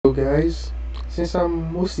So guys, since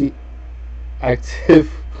I'm mostly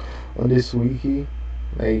active on this wiki,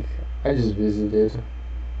 like I just visited.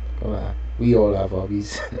 We all have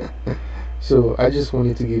hobbies. So I just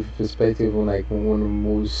wanted to give perspective on like one of the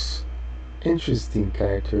most interesting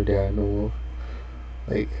character that I know of.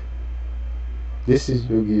 Like this is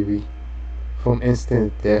Yogiri from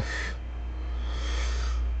Instant Death.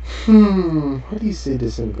 How do you say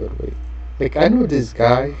this in a good way? Like I know this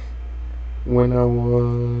guy when I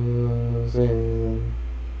was in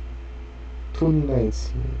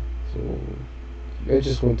 2019. So I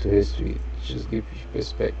just went to history, just give you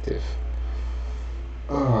perspective.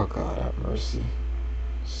 Oh God, have mercy.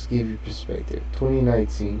 Just give you perspective.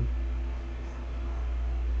 2019,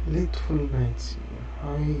 late 2019.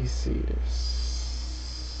 How do you say this?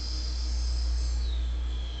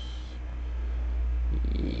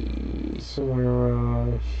 Somewhere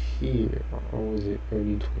around here, or was it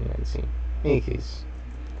early 2019? In any case.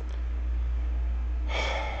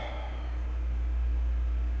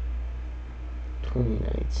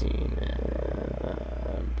 2019.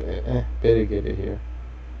 Better get it here.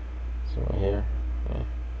 So right here.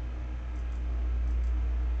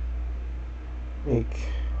 Like,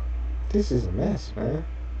 this is a mess, man.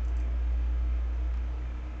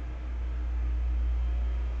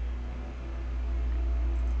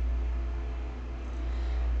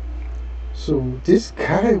 So this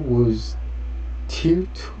guy was tier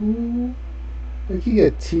 2. Like you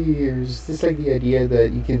get tiers. It's like the idea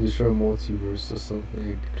that you can destroy multiverse or something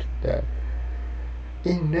like that.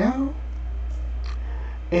 And now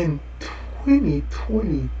in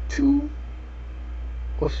 2022,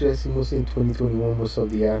 or should I say mostly in 2021, most of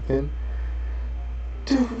the happened.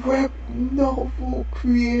 The web novel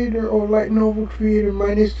creator or light novel creator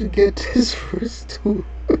managed to get this first two.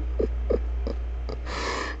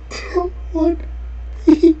 What?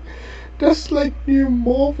 That's like near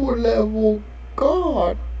Marvel level.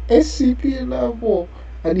 God, SCP level.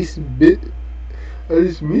 And this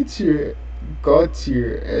mid tier, God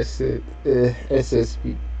tier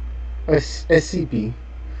SSP, SCP.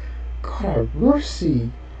 God have mercy.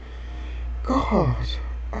 God,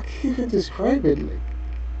 I can't even describe it. Like,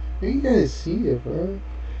 you guys see it, bro.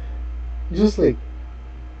 Just like,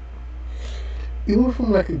 you went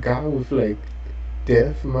from like a guy with like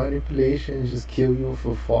death manipulation, just kill you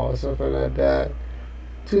for fall, something like that,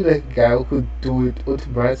 to that guy who could do it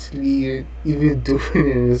automatically and even do it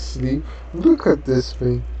in his sleep. Look at this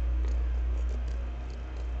thing.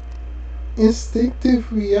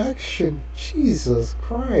 Instinctive reaction. Jesus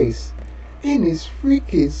Christ. In his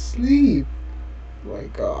freaking sleep. My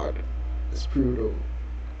God. It's brutal.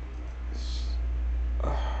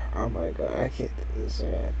 Oh my God. I can't do this,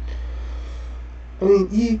 man. I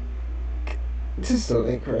mean, this is the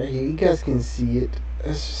link right here. You guys can see it.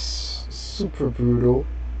 It's super brutal.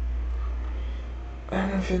 I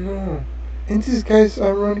don't even know. And this guy's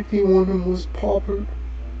ironically one of the most popular.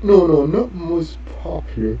 No, not most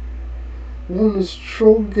popular. One of the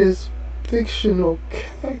strongest fictional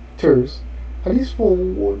characters. At least for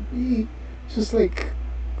me. Just like.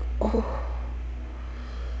 Oh.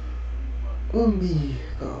 Me.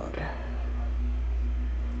 God.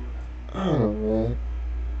 I don't know, man.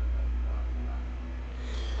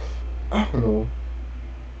 I don't know.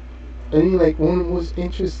 I mean, like, one of the most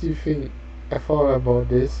interesting things I thought about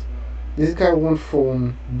this guy went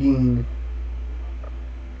from being.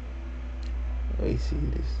 Let me see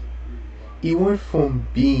this. He went from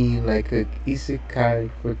being like a isekai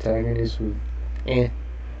protagonist with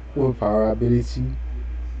power ability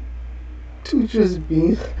to just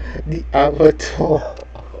being the avatar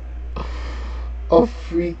of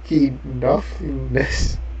freaking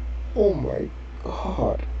nothingness. Oh my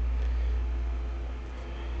God.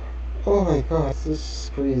 Oh my God, this is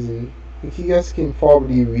crazy. If you guys can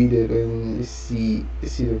probably read it and see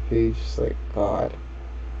the page, it's like God.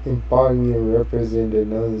 Embody and represent the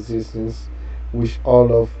non-existence which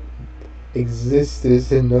all of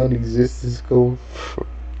existence and non-existence come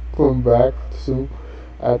back to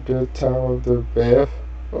at the time of the birth.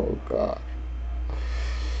 Oh God.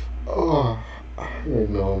 Oh, I don't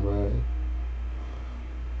know, man.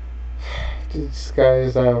 These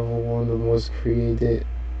guys have one of the most created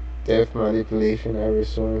death manipulation I ever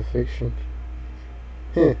saw in fiction.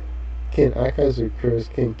 Can act as a curse,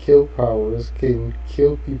 can kill powers, can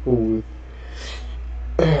kill people with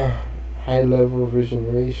high level of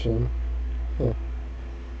regeneration. I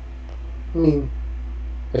mean,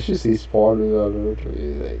 I should say spoiler alert,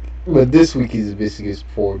 like, but this week is basically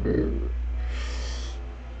spoiler.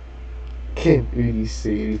 Can't really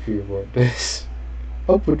say anything about this.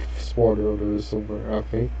 I'll put spoiler alert somewhere, I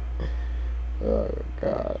think. Oh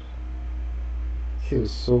God. Can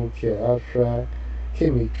so abstract.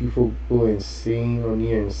 Can make people go insane or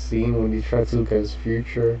near insane when they try to look at his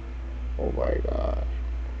future. Oh my god.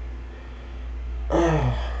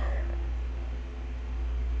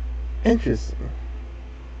 Interesting.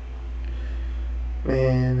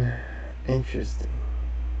 Man, interesting.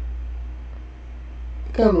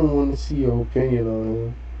 I kind of want to see your opinion on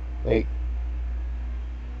him. Like,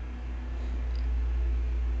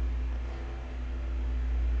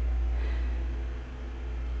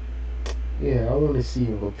 yeah, I want to see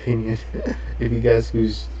your opinion. If you guys could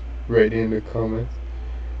just write in the comments,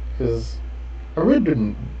 because I read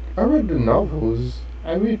the I read the novels.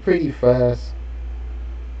 I read pretty fast.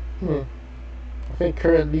 Hmm. I think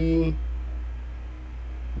currently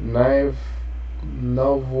ninth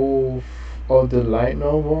novel of the light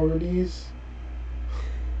novel release.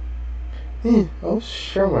 I'll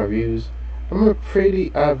share my views. I'm a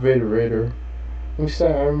pretty avid reader. I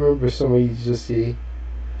remember somebody just say,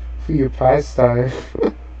 for your pastime,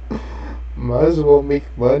 might as well make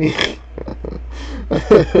money.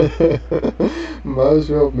 Might as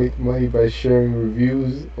well make money by sharing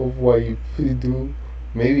reviews of what you do.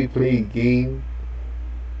 Maybe play a game.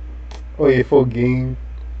 Or if a game,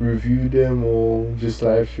 review them or just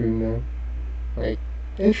live stream them. Like,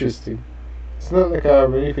 interesting. It's not like I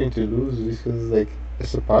have anything to lose because, like,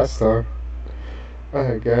 it's a pastime.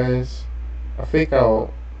 Alright, guys. I think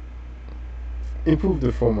I'll improve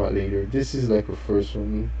the format later. This is like a first for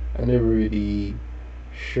me. I never really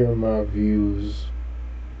share my views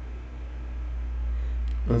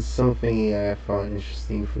on something I found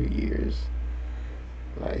interesting for years.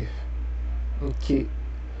 Life. Okay.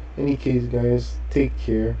 Any case, guys, take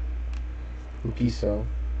care and peace out.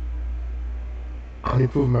 I'll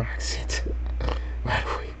improve my accent. By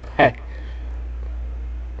the way, bye.